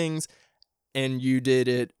various things. And you did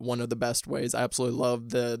it one of the best ways. I absolutely love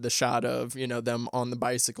the shot of, them on the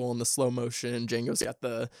bicycle in the slow motion. Django's got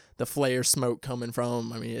the flare smoke coming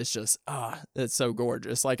from. I mean, it's just, it's so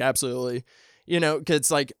gorgeous. Like, absolutely, cause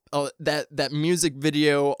it's like that music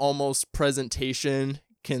video almost presentation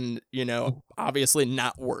can, obviously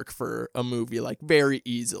not work for a movie, like, very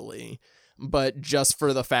easily. But just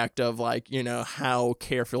for the fact of, like, how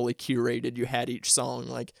carefully curated you had each song,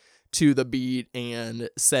 like, to the beat and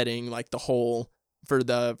setting, like, the whole for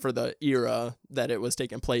the era that it was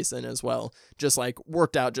taking place in as well, just like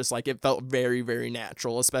worked out, just like it felt very, very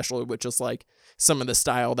natural, especially with just like some of the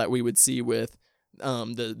style that we would see with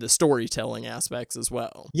the storytelling aspects as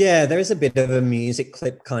well. Yeah, there is a bit of a music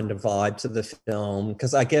clip kind of vibe to the film,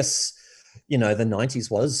 because I guess, the 90s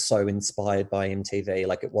was so inspired by MTV.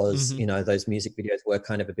 Like, it was, those music videos were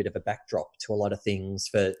kind of a bit of a backdrop to a lot of things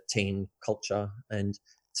for teen culture. And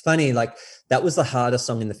it's funny, like, that was the hardest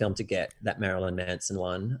song in the film to get, that Marilyn Manson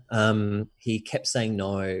one. He kept saying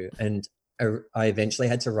no. And I eventually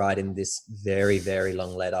had to write in this very, very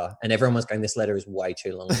long letter, and everyone was going, this letter is way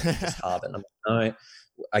too long to just halve it. And I'm like,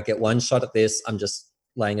 no, I get one shot at this. I'm just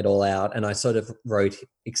laying it all out. And I sort of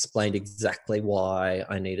explained exactly why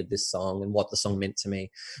I needed this song and what the song meant to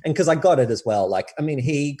me. And because I got it as well. Like, I mean,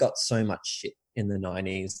 he got so much shit in the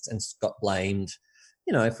 90s and got blamed,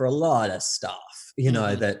 you know, for a lot of stuff, you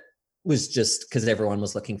know, that was just because everyone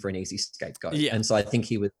was looking for an easy scapegoat. Yeah. And so I think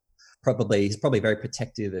he's probably very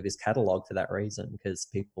protective of his catalog for that reason, because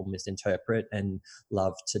people misinterpret and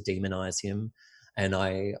love to demonize him. And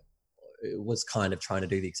I was kind of trying to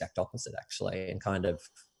do the exact opposite, actually, and kind of,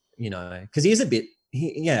 you know, because he is a bit,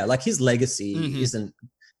 like his legacy isn't,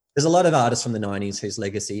 there's a lot of artists from the 90s whose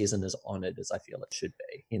legacy isn't as honored as I feel it should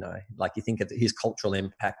be, you know, like you think of his cultural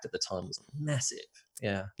impact at the time was massive.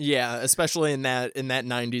 Yeah. Yeah, especially in that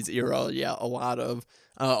 90s era, yeah, a lot of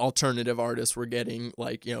alternative artists were getting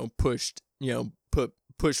like, you know, pushed, you know,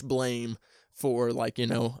 push blame for like, you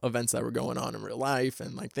know, events that were going on in real life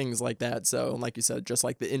and like things like that. So like you said, just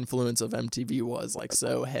like the influence of MTV was like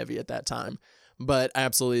so heavy at that time. But I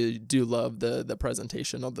absolutely do love the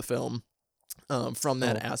presentation of the film from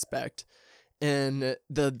that aspect. And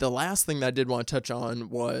the last thing that I did want to touch on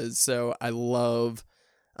was, so I love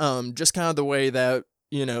just kind of the way that,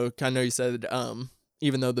 you know, I know you said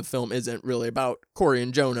even though the film isn't really about Corey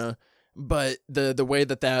and Jonah, but the way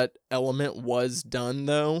that element was done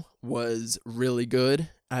though was really good.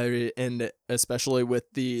 And especially with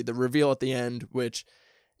the reveal at the end, which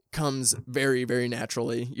comes very, very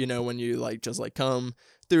naturally, you know, when you like just like come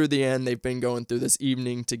through the end, they've been going through this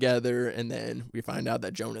evening together, and then we find out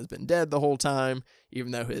that Jonah's been dead the whole time,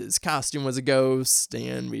 even though his costume was a ghost,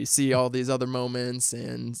 and we see all these other moments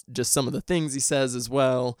and just some of the things he says as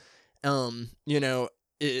well. You know,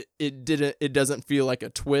 it doesn't feel like a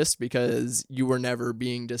twist because you were never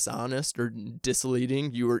being dishonest or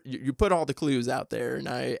misleading. You put all the clues out there, and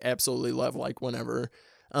I absolutely love like whenever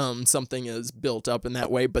something is built up in that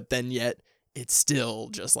way, but then yet it's still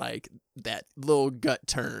just like that little gut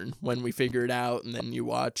turn when we figure it out. And then you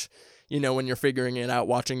watch, you know, when you're figuring it out,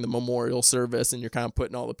 watching the memorial service, and you're kind of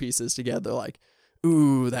putting all the pieces together, like,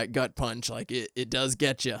 ooh, that gut punch, like it does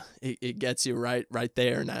get you. It gets you right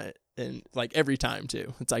there. And like every time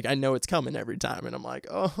too, it's like I know it's coming every time, and I'm like,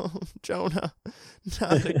 oh, Jonah,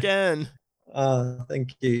 not again. Oh,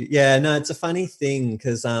 thank you. Yeah, no, it's a funny thing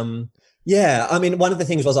because yeah, I mean, one of the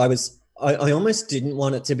things was I almost didn't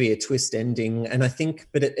want it to be a twist ending, and I think,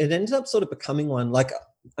 but it ended up sort of becoming one. Like,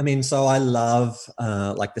 I mean, so I love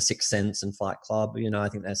like The Sixth Sense and Fight Club. You know, I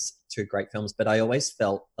think that's two great films, but I always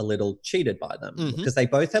felt a little cheated by them because they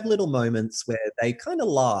both have little moments where they kind of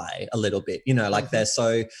lie a little bit. You know, like they're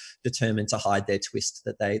so determined to hide their twist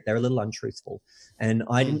that they're a little untruthful, and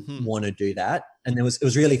I didn't want to do that. And it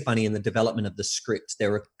was really funny in the development of the script.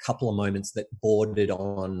 There were a couple of moments that bordered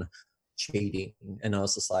on cheating, and I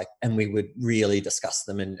was just like, and we would really discuss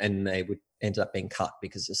them, and they would end up being cut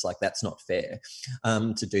because it's like, that's not fair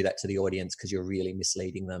to do that to the audience because you're really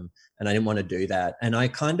misleading them, and I didn't want to do that. And I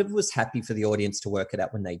kind of was happy for the audience to work it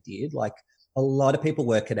out when they did. Like a lot of people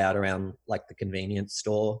work it out around like the convenience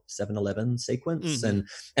store 7-Eleven sequence, and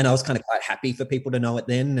I was kind of quite happy for people to know it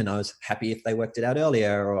then, and I was happy if they worked it out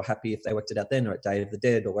earlier, or happy if they worked it out then, or at Day of the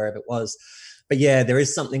Dead, or wherever it was. But yeah, there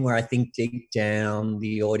is something where I think deep down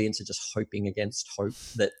the audience are just hoping against hope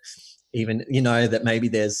that even, you know, that maybe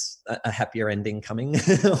there's a happier ending coming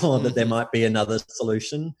or that there might be another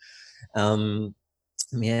solution.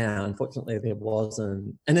 Yeah, unfortunately there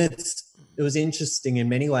wasn't. And it was interesting in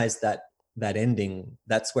many ways that ending,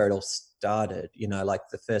 that's where it all started, you know, like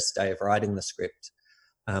the first day of writing the script.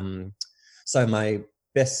 So one of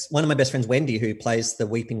my best friends, Wendy, who plays the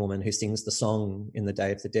weeping woman who sings the song in the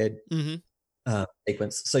Day of the Dead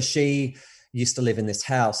sequence. So she used to live in this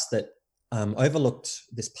house that overlooked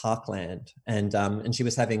this parkland, and she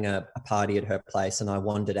was having a party at her place, and I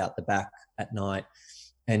wandered out the back at night.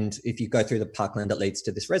 And if you go through the parkland, it leads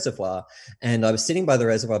to this reservoir. And I was sitting by the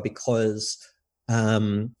reservoir because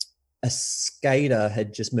a skater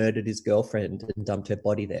had just murdered his girlfriend and dumped her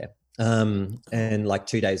body there. And like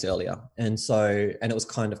 2 days earlier. And it was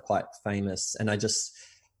kind of quite famous. And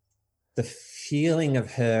the feeling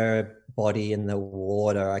of her body in the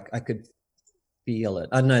water, I could feel it.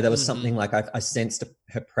 I don't know, there was something like I sensed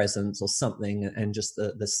her presence or something, and just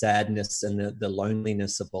the sadness and the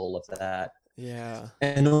loneliness of all of that. Yeah.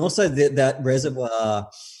 And also that reservoir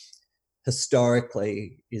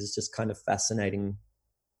historically is just kind of fascinating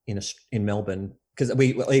in Melbourne, because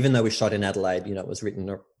even though we shot in Adelaide, you know, it was written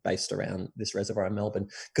or based around this reservoir in Melbourne,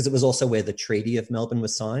 because it was also where the Treaty of Melbourne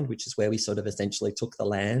was signed, which is where we sort of essentially took the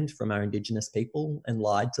land from our Indigenous people and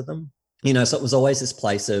lied to them. You know, so it was always this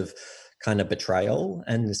place of kind of betrayal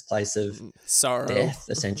and this place of sorrow, death,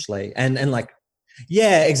 essentially. And like,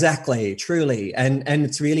 yeah, exactly, truly. And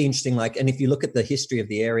it's really interesting. Like, and if you look at the history of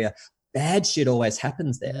the area, bad shit always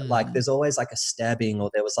happens there. Like there's always like a stabbing,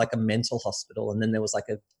 or there was like a mental hospital, and then there was like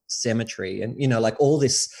a cemetery, and like all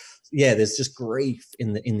this. Yeah, there's just grief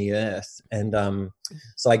in the earth. And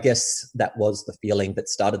so I guess that was the feeling that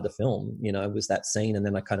started the film, was that scene, and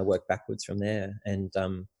then I kind of worked backwards from there. And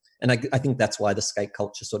I think that's why the skate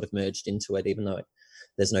culture sort of merged into it, even though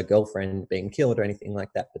there's no girlfriend being killed or anything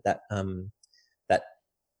like that. But that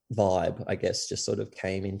vibe, I guess, just sort of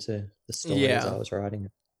came into the story as I was writing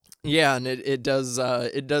it. Yeah, and it does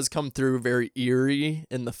come through very eerie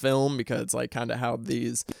in the film, because it's like kind of how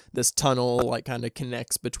this tunnel like kind of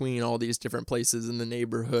connects between all these different places in the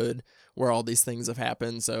neighborhood where all these things have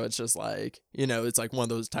happened. So it's just like, it's like one of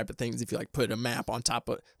those type of things, if you like put a map on top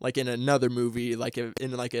of, like in another movie, like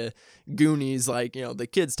in like a Goonies, like, the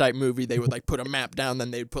kids type movie, they would like put a map down,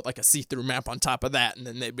 then they'd put like a see-through map on top of that, and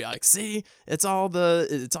then they'd be like, see, it's all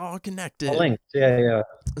connected. Linked. Yeah.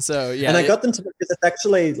 So yeah. And I got them to, because it's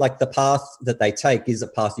actually like the path that they take is a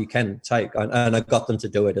path you can take. And I got them to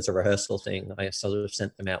do it as a rehearsal thing. I sort of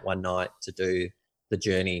sent them out one night to do the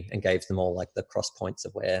journey and gave them all like the cross points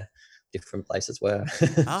of where different places were.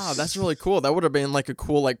 That's really cool. That would have been like a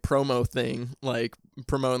cool like promo thing, like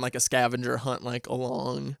promoting like a scavenger hunt like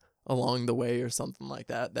along the way or something like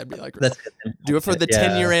that. That'd be like, do it for the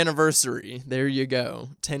 10-year anniversary. There you go.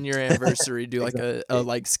 10-year anniversary. Do like a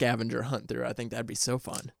like scavenger hunt through. I think that'd be so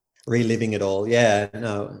fun. Reliving it all. Yeah,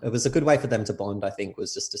 no, it was a good way for them to bond, I think,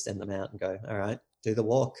 was just to send them out and go, all right, do the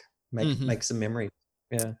walk, make some memories.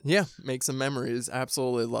 Yeah, make some memories.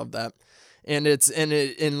 Absolutely love that. And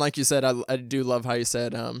and like you said, I do love how you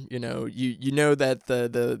said, you know that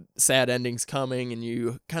the sad ending's coming, and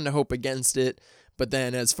you kind of hope against it. But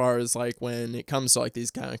then as far as like when it comes to like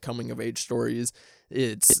these kind of coming of age stories,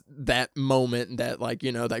 it's that moment that like,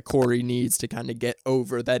 that Corey needs to kind of get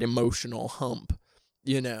over that emotional hump,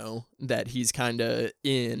 that he's kind of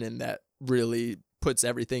in, and that really puts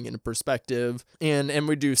everything in perspective. And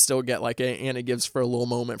we do still get like Anna gives for a little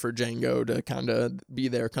moment for Django to kind of be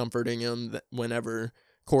there comforting him whenever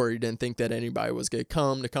Corey didn't think that anybody was going to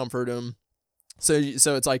come to comfort him. So it's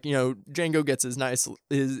like, Django gets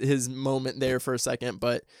his moment there for a second,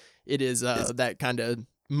 but it is that kind of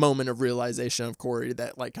moment of realization of Corey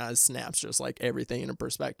that like kind of snaps just like everything into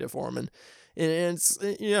perspective for him. And it's,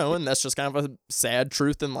 and that's just kind of a sad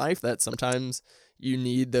truth in life, that sometimes you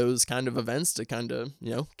need those kind of events to kind of,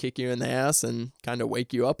 kick you in the ass and kind of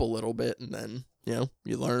wake you up a little bit. And then,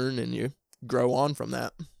 you learn and you grow on from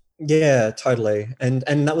that. Yeah, totally. And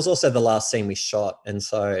that was also the last scene we shot. And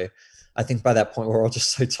so I think by that point we're all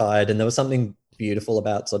just so tired, and there was something beautiful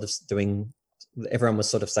about sort of everyone was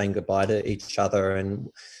sort of saying goodbye to each other, and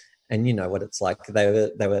you know what it's like. They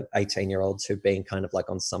were 18-year-olds who'd been kind of like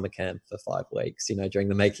on summer camp for 5 weeks, during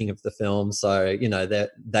the making of the film. So,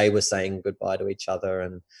 they were saying goodbye to each other,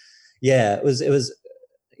 and yeah, it was.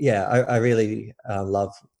 Yeah, I really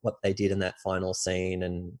love what they did in that final scene,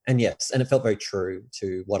 and yes, and it felt very true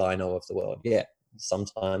to what I know of the world. Yeah,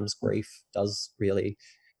 sometimes grief does really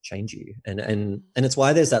change you, and it's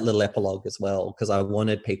why there's that little epilogue as well, because I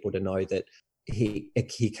wanted people to know that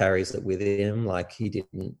he carries it with him. Like, he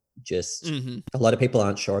didn't just a lot of people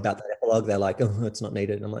aren't sure about that epilogue. They're like, oh, it's not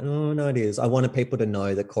needed, and I'm like, oh no, it is. I wanted people to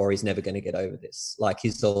know that Corey's never going to get over this. Like,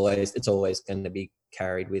 it's always going to be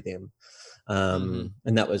carried with him.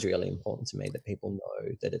 And that was really important to me, that people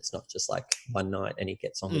know that it's not just like one night and he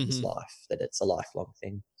gets on with his life, that it's a lifelong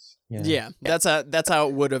thing. Yeah, that's how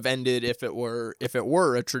it would have ended if it were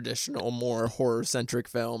a traditional, more horror centric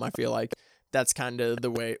film. I feel like that's kind of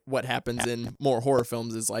the way what happens in more horror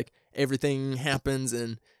films is like everything happens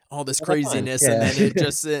and all this craziness, and then it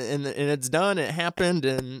just and it's done. It happened,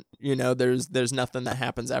 and there's nothing that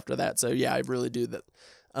happens after that. So yeah, I really do that.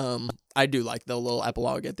 I do like the little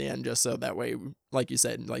epilogue at the end, just so that way, like you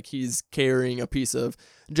said, like he's carrying a piece of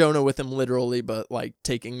Jonah with him literally, but like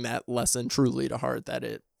taking that lesson truly to heart, that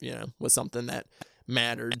it, was something that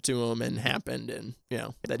mattered to him and happened, and,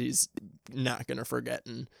 that he's not going to forget.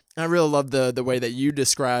 And I really love the way that you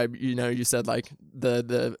describe, you said like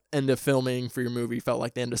the end of filming for your movie felt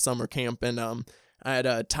like the end of summer camp. And, I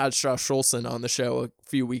had Todd Strauss-Schulson on the show a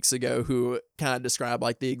few weeks ago who kind of described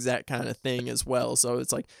like the exact kind of thing as well. So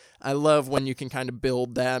it's like, I love when you can kind of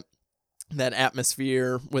build that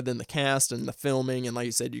atmosphere within the cast and the filming. And like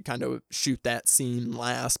you said, you kind of shoot that scene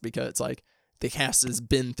last, because it's like the cast has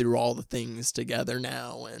been through all the things together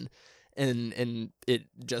now. And it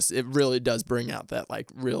really does bring out that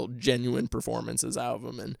like real genuine performances out of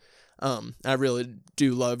them. And I really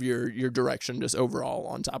do love your direction just overall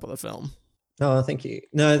on top of the film. Oh, thank you.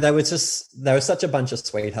 No, they were such a bunch of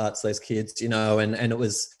sweethearts, those kids, and it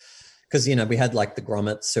was because, we had like the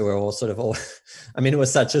Grommets who were all I mean, it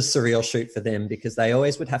was such a surreal shoot for them because they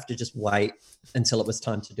always would have to just wait until it was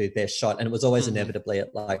time to do their shot. And it was always inevitably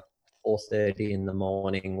at like 4:30 in the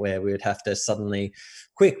morning where we would have to suddenly,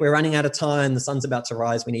 quick, we're running out of time. The sun's about to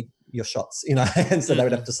rise. We need your shots, and so they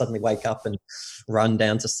would have to suddenly wake up and run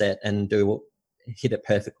down to set and hit it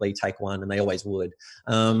perfectly, take one. And they always would.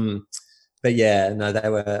 But yeah, no, they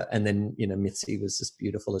were, and then, Mitzi was just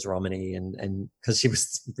beautiful as Romany and because she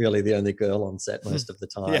was really the only girl on set most of the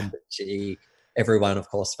time, but everyone of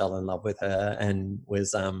course fell in love with her and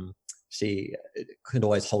was, she could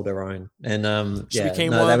always hold her own. And she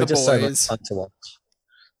became one of the boys. So much fun to watch.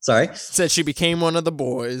 Sorry? Said she became one of the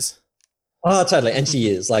boys. Oh, totally. And she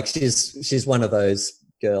is like, she's one of those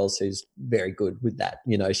girls who's very good with that.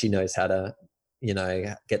 She knows how to,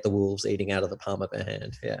 get the wolves eating out of the palm of her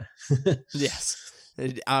hand. Yeah. Yes.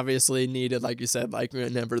 It obviously needed, like you said, like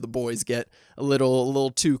whenever the boys get a little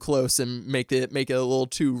too close and make it a little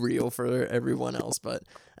too real for everyone else. But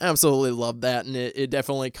I absolutely love that. And it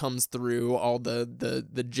definitely comes through all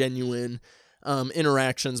the genuine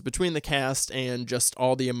interactions between the cast and just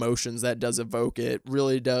all the emotions that does evoke. It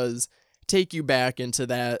really does take you back into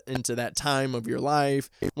that time of your life,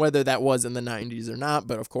 whether that was in the 90s or not.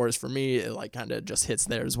 But of course, for me, it like kind of just hits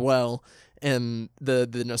there as well. And the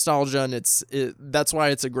nostalgia, and that's why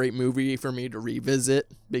it's a great movie for me to revisit,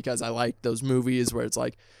 because I like those movies where it's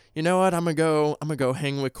like, you know what, I'm gonna go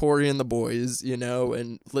hang with Corey and the boys,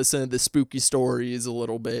 and listen to the spooky stories a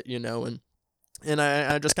little bit, and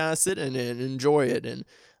I just kind of sit in it and enjoy it, and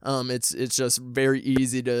it's just very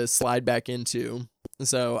easy to slide back into.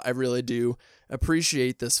 So I really do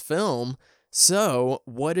appreciate this film. So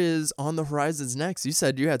what is on the horizons next? You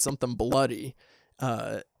said you had something bloody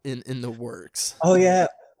in the works. Oh yeah.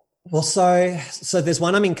 Well, so there's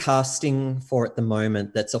one I'm in casting for at the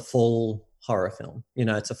moment that's a full horror film.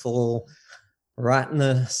 It's a full right in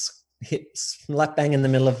the hit slap bang in the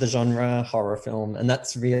middle of the genre horror film, and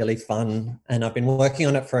that's really fun. And I've been working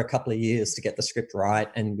on it for a couple of years to get the script right,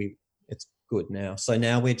 and it's good now. So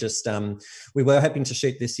now we're just we were hoping to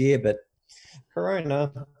shoot this year, but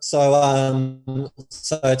Corona. So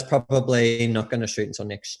it's probably not going to shoot until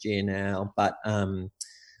next year now. But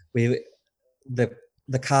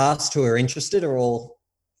the cast who are interested are all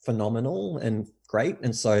phenomenal and great,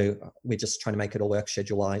 and so we're just trying to make it all work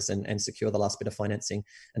schedule-wise and secure the last bit of financing,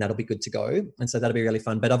 and that'll be good to go. And so that'll be really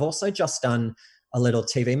fun. But I've also just done a little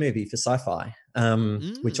TV movie for Sci-Fi,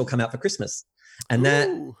 which will come out for Christmas. And that,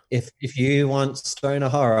 if you want stoner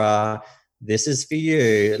horror, this is for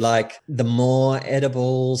you. Like, the more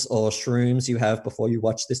edibles or shrooms you have before you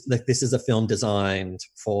watch this, like, this is a film designed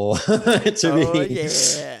for to be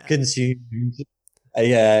consumed.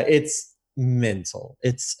 Yeah, it's mental.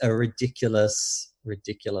 It's a ridiculous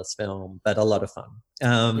film, but a lot of fun.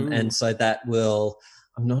 And so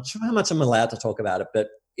I'm not sure how much I'm allowed to talk about it, but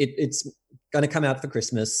it's going to come out for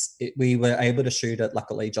Christmas. We were able to shoot it,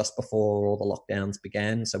 luckily, just before all the lockdowns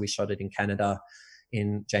began. So we shot it in Canada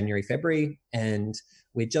in January, February, and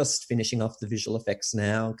we're just finishing off the visual effects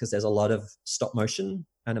now because there's a lot of stop motion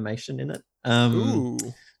animation in it.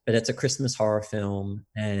 But it's a Christmas horror film,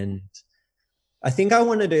 and I think I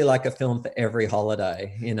want to do like a film for every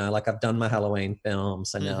holiday. Like, I've done my Halloween film,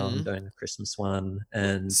 so now I'm doing a Christmas one.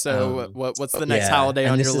 And so what's the next holiday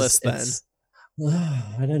on your list then?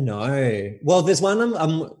 I don't know. Well, there's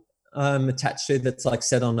one I'm attached to that's like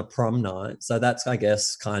set on a prom night. So that's, I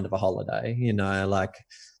guess, kind of a holiday, like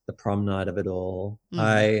the prom night of it all.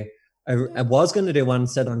 I was going to do one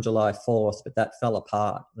set on July 4th, but that fell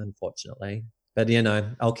apart, unfortunately. But,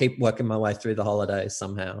 I'll keep working my way through the holidays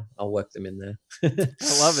somehow. I'll work them in there.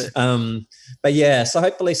 I love it. But yeah, so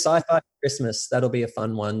hopefully Sci-Fi Christmas, that'll be a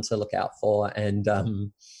fun one to look out for. And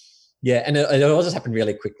yeah, and it all just happened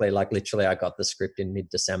really quickly. Like, literally, I got the script in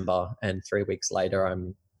mid-December, and 3 weeks later,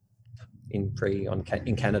 I'm in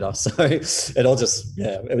Canada. So it all just,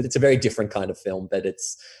 it's a very different kind of film, but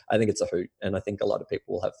I think it's a hoot, and I think a lot of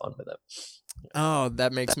people will have fun with it. Oh,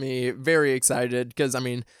 that makes me very excited, because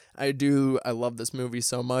I love this movie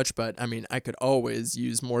so much, but I could always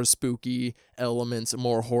use more spooky elements,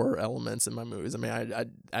 more horror elements in my movies.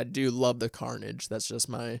 I do love the carnage. That's just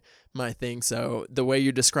my thing. So the way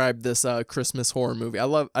you described this Christmas horror movie,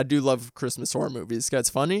 I do love Christmas horror movies. It's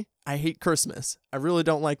funny. I hate Christmas. I really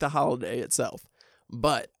don't like the holiday itself,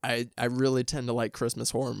 but I really tend to like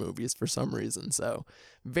Christmas horror movies for some reason, so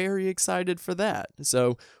very excited for that.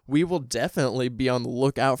 So we will definitely be on the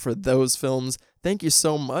lookout for those films. Thank you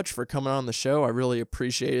so much for coming on the show. I really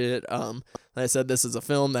appreciate it. Like I said, this is a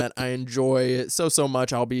film that I enjoy so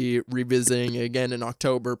much. I'll be revisiting again in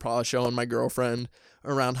October, probably showing my girlfriend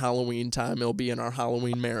around Halloween time. It'll be in our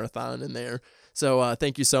Halloween marathon in there. So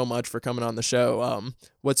thank you so much for coming on the show.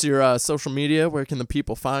 What's your social media? Where can the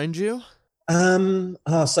people find you?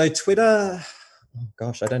 So Twitter, oh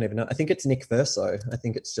gosh, I don't even know. I think it's Nick Verso. I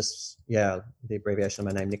think it's just, the abbreviation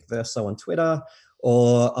of my name, Nick Verso on Twitter,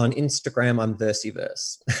 or on Instagram, I'm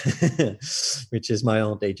Versiverse, which is my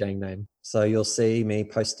old DJing name. So you'll see me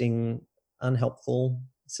posting unhelpful,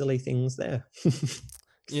 silly things there.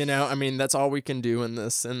 You know, I mean, that's all we can do in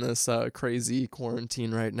this crazy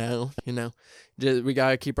quarantine right now. You know, we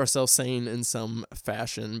gotta keep ourselves sane in some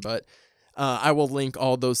fashion. But I will link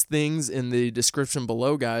all those things in the description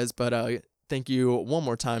below, guys. But thank you one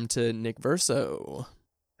more time to Nick Verso.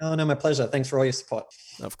 Oh no, my pleasure. Thanks for all your support.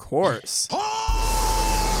 Of course.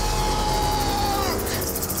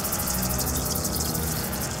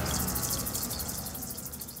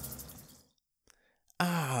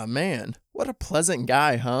 Ah, man, what a pleasant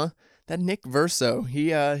guy, huh? That Nick Verso, he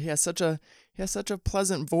has such a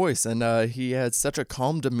pleasant voice, and he had such a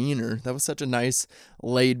calm demeanor. That was such a nice,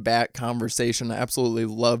 laid-back conversation. I absolutely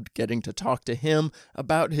loved getting to talk to him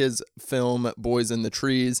about his film, Boys in the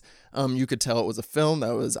Trees. You could tell it was a film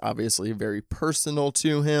that was obviously very personal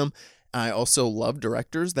to him. I also love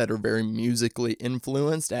directors that are very musically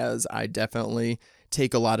influenced, as I definitely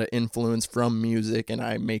take a lot of influence from music, and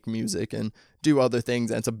I make music and do other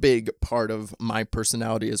things, and it's a big part of my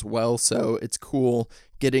personality as well. So it's cool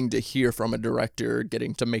getting to hear from a director,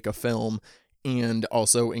 getting to make a film, and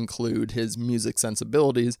also include his music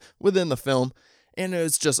sensibilities within the film. And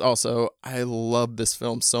it's just also, I love this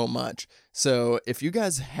film so much. So if you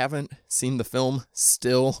guys haven't seen the film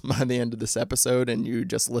still by the end of this episode, and you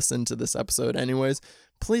just listened to this episode anyways,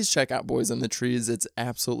 please check out Boys in the Trees. It's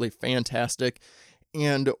absolutely fantastic.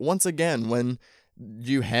 And once again, when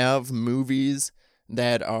you have movies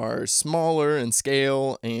that are smaller in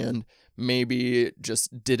scale and maybe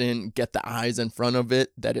just didn't get the eyes in front of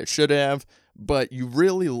it that it should have, but you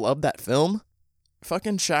really love that film,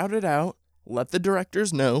 fucking shout it out. Let the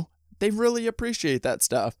directors know. They really appreciate that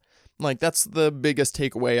stuff. Like, that's the biggest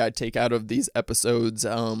takeaway I take out of these episodes,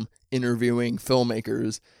 interviewing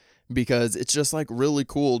filmmakers, because it's just like really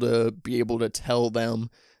cool to be able to tell them.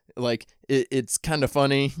 Like, it's kind of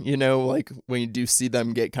funny, you know, like when you do see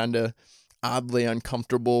them get kind of oddly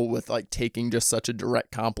uncomfortable with like taking just such a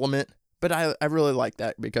direct compliment. But I really like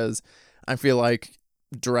that, because I feel like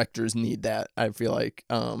directors need that. I feel like,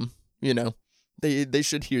 you know, they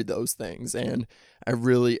should hear those things. And I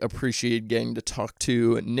really appreciate getting to talk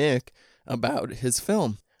to Nick about his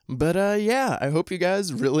film. But yeah, I hope you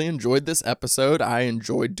guys really enjoyed this episode. I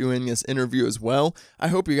enjoyed doing this interview as well. I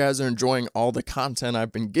hope you guys are enjoying all the content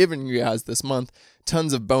I've been giving you guys this month.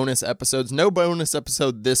 Tons of bonus episodes. No bonus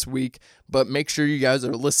episode this week, but make sure you guys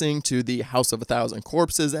are listening to the House of a Thousand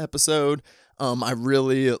Corpses episode. I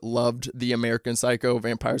really loved the American Psycho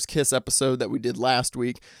Vampire's Kiss episode that we did last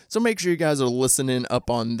week. So make sure you guys are listening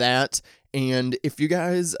up on that. And if you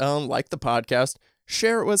guys like the podcast,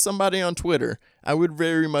 share it with somebody on Twitter. I would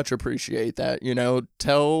very much appreciate that. You know,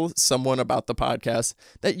 tell someone about the podcast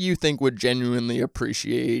that you think would genuinely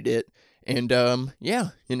appreciate it. And yeah,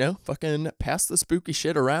 you know, fucking pass the spooky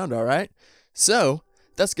shit around, all right? So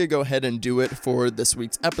that's going to go ahead and do it for this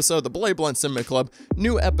week's episode of the Bloody Blunt Cinema Club.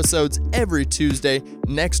 New episodes every Tuesday.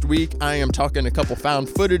 Next week, I am talking a couple found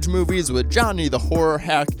footage movies with Johnny the Horror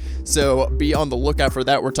Hack, so be on the lookout for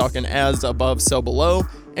that. We're talking As Above, So Below,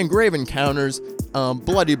 and Grave Encounters.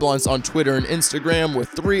 Bloody Blunts on Twitter and Instagram with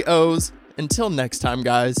 3 O's. Until next time,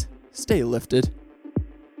 guys, stay lifted.